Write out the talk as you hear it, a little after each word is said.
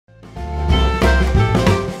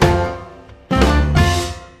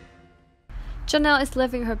Janelle is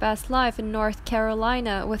living her best life in North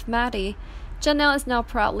Carolina with Maddie. Janelle is now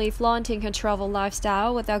proudly flaunting her travel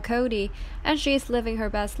lifestyle without Cody, and she is living her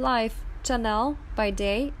best life. Janelle, by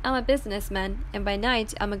day, I'm a businessman, and by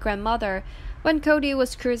night, I'm a grandmother. When Cody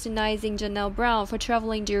was scrutinizing Janelle Brown for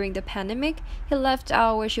traveling during the pandemic, he left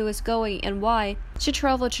out where she was going and why. She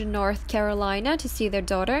traveled to North Carolina to see their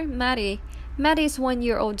daughter, Maddie. Maddie's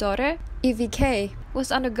 1-year-old daughter, EVK,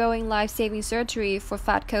 was undergoing life-saving surgery for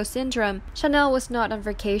fat coat syndrome. Janelle was not on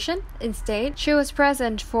vacation. Instead, she was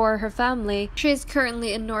present for her family. She is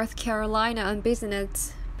currently in North Carolina on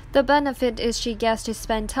business. The benefit is she gets to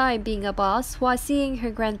spend time being a boss while seeing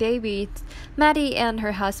her grandbabies. Maddie and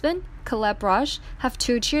her husband, Caleb Rush, have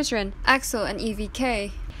 2 children, Axel and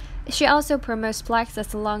EVK. She also promotes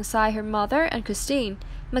plexus alongside her mother and Christine.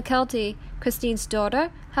 McKelty, Christine's daughter,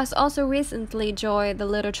 has also recently joined the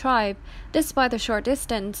little tribe. Despite the short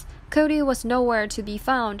distance, Cody was nowhere to be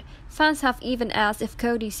found. Fans have even asked if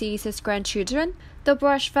Cody sees his grandchildren. The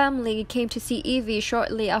Brush family came to see Evie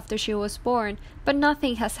shortly after she was born, but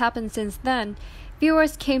nothing has happened since then.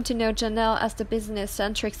 Viewers came to know Janelle as the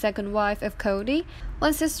business-centric second wife of Cody.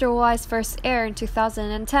 When Sister Wives first aired in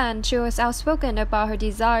 2010, she was outspoken about her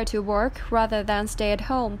desire to work rather than stay at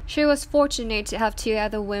home. She was fortunate to have 2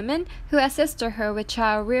 other women who assisted her with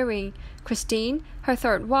child rearing. Christine, her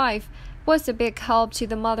third wife, was a big help to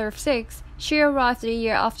the mother of 6. She arrived a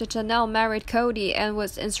year after Janelle married Cody and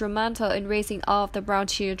was instrumental in raising all of the Brown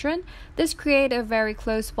children. This created a very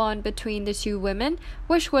close bond between the 2 women,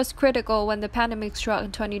 which was critical when the pandemic struck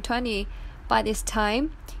in 2020. By this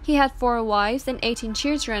time, he had 4 wives and 18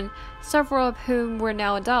 children, several of whom were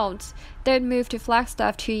now adults. They had moved to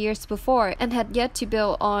Flagstaff 2 years before and had yet to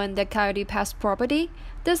build on the Coyote Pass property.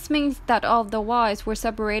 This means that all of the wives were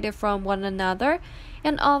separated from one another,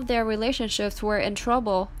 and all of their relationships were in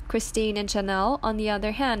trouble. Christine and Janelle, on the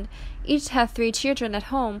other hand, each had 3 children at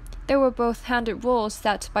home. They were both handed rules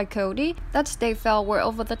set by Cody that they felt were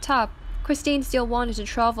over the top. Christine still wanted to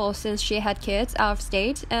travel since she had kids out of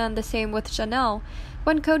state, and the same with Janelle.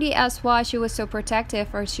 When Cody asked why she was so protective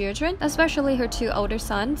of her children, especially her 2 older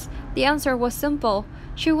sons, the answer was simple.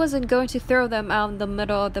 She wasn't going to throw them out in the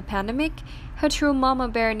middle of the pandemic. Her true mama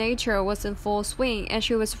bear nature was in full swing, and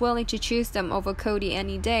she was willing to choose them over Cody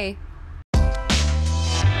any day.